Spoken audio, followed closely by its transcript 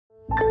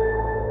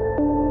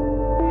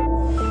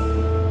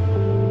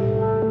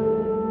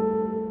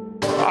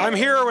I'm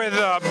here with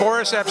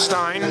Boris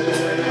Epshteyn.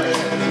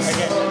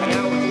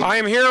 I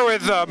am here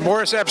with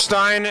Boris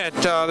Epshteyn at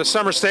the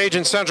Summer Stage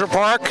in Central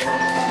Park,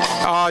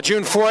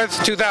 June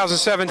 4th,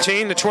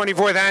 2017, the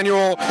 24th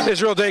Annual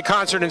Israel Day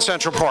Concert in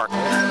Central Park.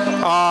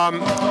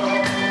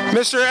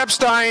 Mr.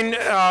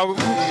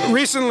 Epshteyn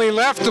recently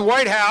left the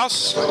White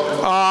House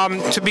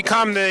to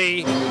become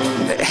the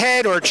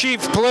head or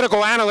chief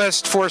political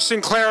analyst for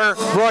Sinclair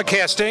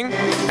Broadcasting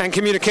and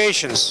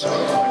Communications.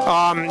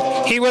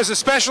 He was a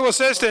special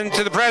assistant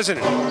to the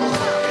president.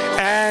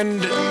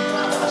 And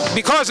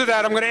because of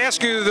that, I'm going to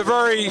ask you the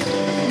very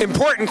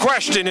important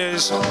question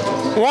is,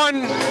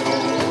 one,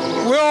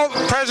 will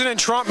President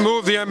Trump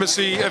move the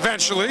embassy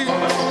eventually?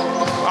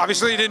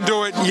 Obviously, he didn't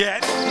do it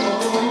yet.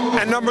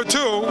 And number two,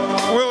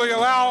 will he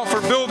allow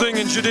for building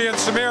in Judea and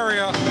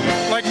Samaria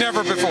like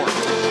never before?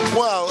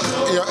 Well,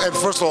 and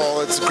first of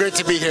all, it's great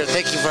to be here.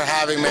 Thank you for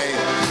having me.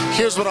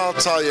 Here's what I'll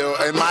tell you.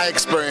 In my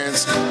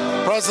experience,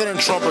 President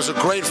Trump is a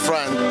great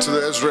friend to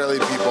the Israeli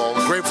people,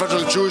 a great friend to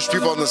the Jewish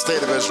people in the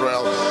state of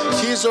Israel.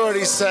 He's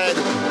already said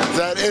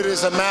that it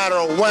is a matter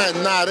of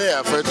when, not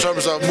if, in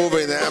terms of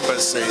moving the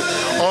embassy.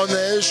 On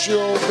the issue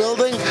of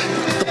building,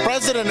 the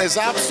president is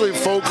absolutely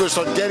focused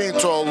on getting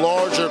to a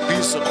larger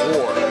peace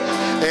accord.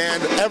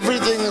 And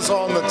everything is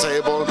on the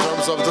table in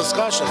terms of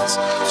discussions.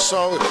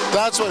 So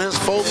that's what his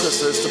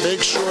focus is, to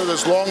make sure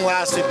there's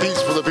long-lasting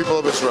peace for the people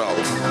of Israel.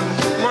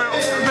 Well,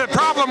 the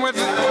problem with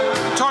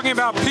talking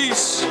about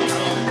peace,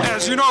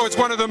 as you know, it's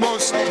one of the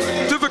most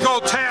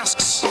difficult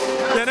tasks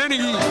that any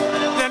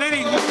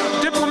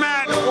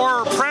diplomat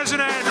or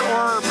president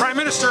or prime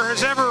minister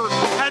has ever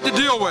had to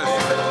deal with.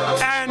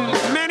 And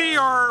many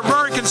are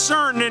very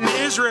concerned in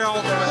Israel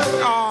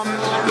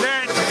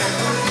that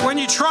when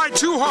you try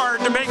too hard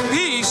to make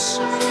peace,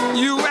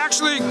 you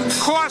actually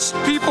cost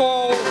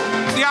people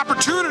the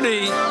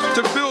opportunity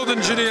to build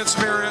in Judea and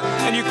Samaria,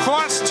 and you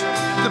cost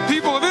the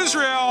people of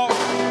Israel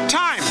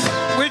time,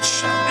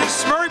 which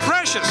is very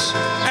precious.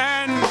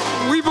 And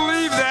we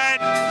believe that,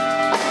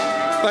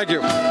 thank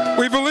you,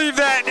 we believe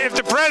that if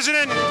the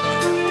president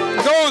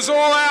goes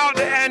all out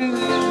and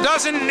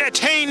doesn't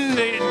attain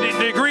the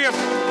degree of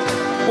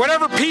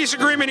whatever peace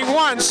agreement he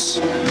wants,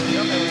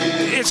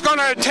 it's going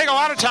to take a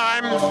lot of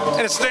time,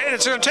 and it's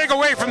going to take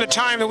away from the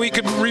time that we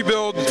could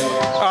rebuild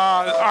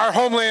our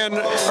homeland,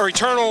 our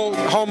eternal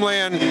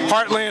homeland,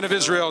 heartland of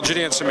Israel,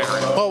 Judea and Samaria.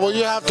 Well, what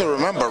you have to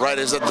remember, right,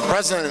 is that the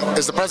president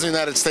is the president of the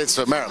United States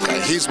of America.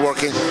 He's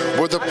working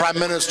with the prime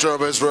minister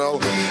of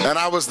Israel, and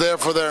I was there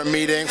for their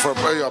meeting, for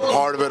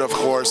part of it, of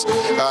course,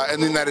 in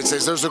the United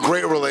States. There's a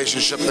great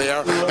relationship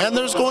there, and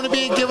there's going to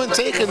be a give and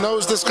take in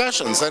those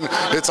discussions, and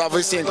it's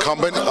obviously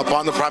incumbent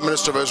upon the prime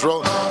minister of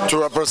Israel to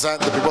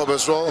represent the people of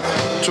Israel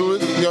to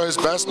his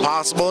best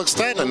possible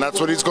extent, and that's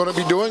what he's going to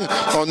be doing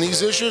on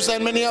these issues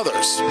and many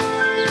others.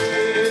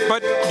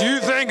 But do you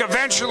think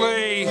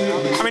eventually,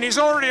 I mean, he's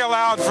already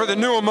allowed for the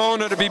new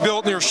Amona to be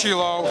built near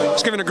Shiloh.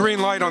 He's given a green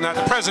light on that,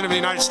 the President of the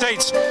United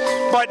States.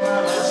 But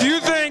do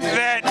you think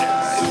that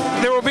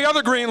there will be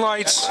other green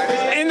lights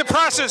in the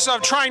process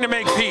of trying to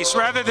make peace,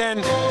 rather than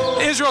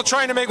Israel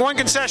trying to make one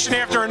concession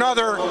after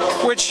another,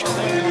 which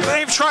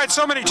they've tried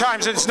so many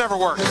times and it's never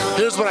worked?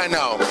 Here's what I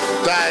know,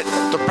 that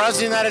the President of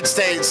the United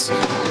States,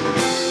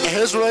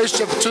 his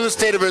relationship to the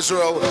state of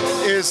Israel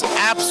is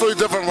absolutely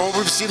different from what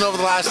we've seen over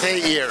the last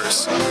 8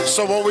 years.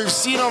 So what we've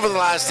seen over the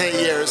last 8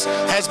 years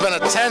has been a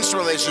tense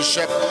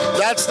relationship.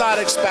 That's not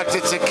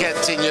expected to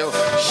continue.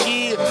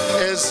 He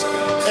is,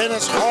 in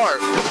his heart,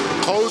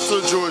 close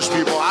to the Jewish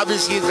people.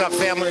 Obviously, he's got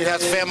family, he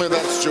has family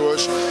that's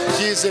Jewish.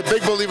 He's a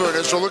big believer in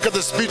Israel. Look at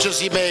the speeches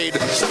he made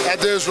at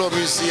the Israel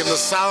Museum, the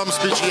solemn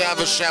speech he had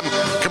with Hashem,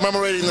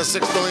 commemorating the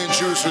 6 million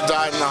Jews who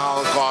died in the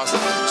Holocaust.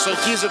 So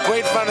he's a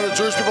great friend of the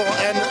Jewish people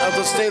and of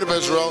the state of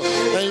Israel,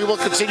 and he will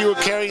continue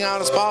carrying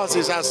out his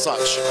policies as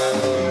such.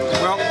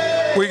 Well,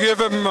 we give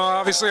him,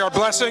 obviously, our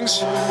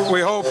blessings.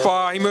 We hope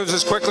he moves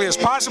as quickly as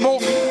possible.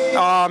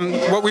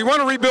 What we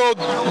want to rebuild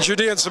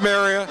Judea and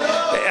Samaria,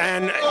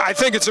 and I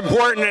think it's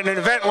important in an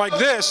event like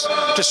this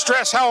to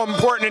stress how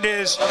important it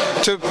is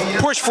to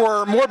push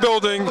for more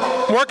building,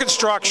 more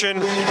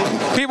construction.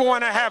 People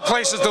want to have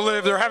places to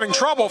live. They're having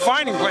trouble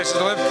finding places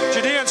to live.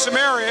 Judea and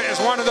Samaria is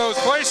one of those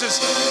places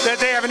that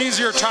they have an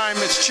easier time.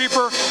 It's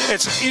cheaper,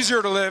 it's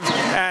easier to live,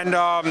 and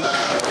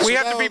we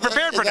have to be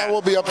prepared for that. That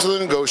will be up to the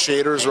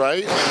negotiators,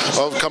 right,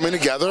 of coming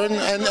together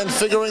and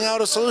figuring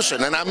out a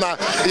solution. And I'm not,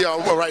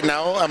 right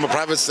now, I'm a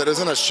private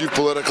citizen, a chief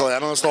political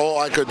analyst. All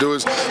I could do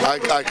is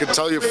I could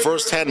tell you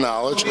firsthand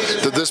knowledge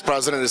that this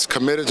president is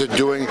committed to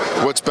doing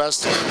what's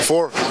best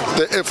for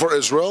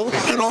Israel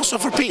and also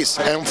for peace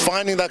and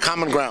finding that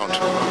common ground.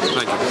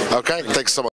 Thank you. Okay, thanks so much.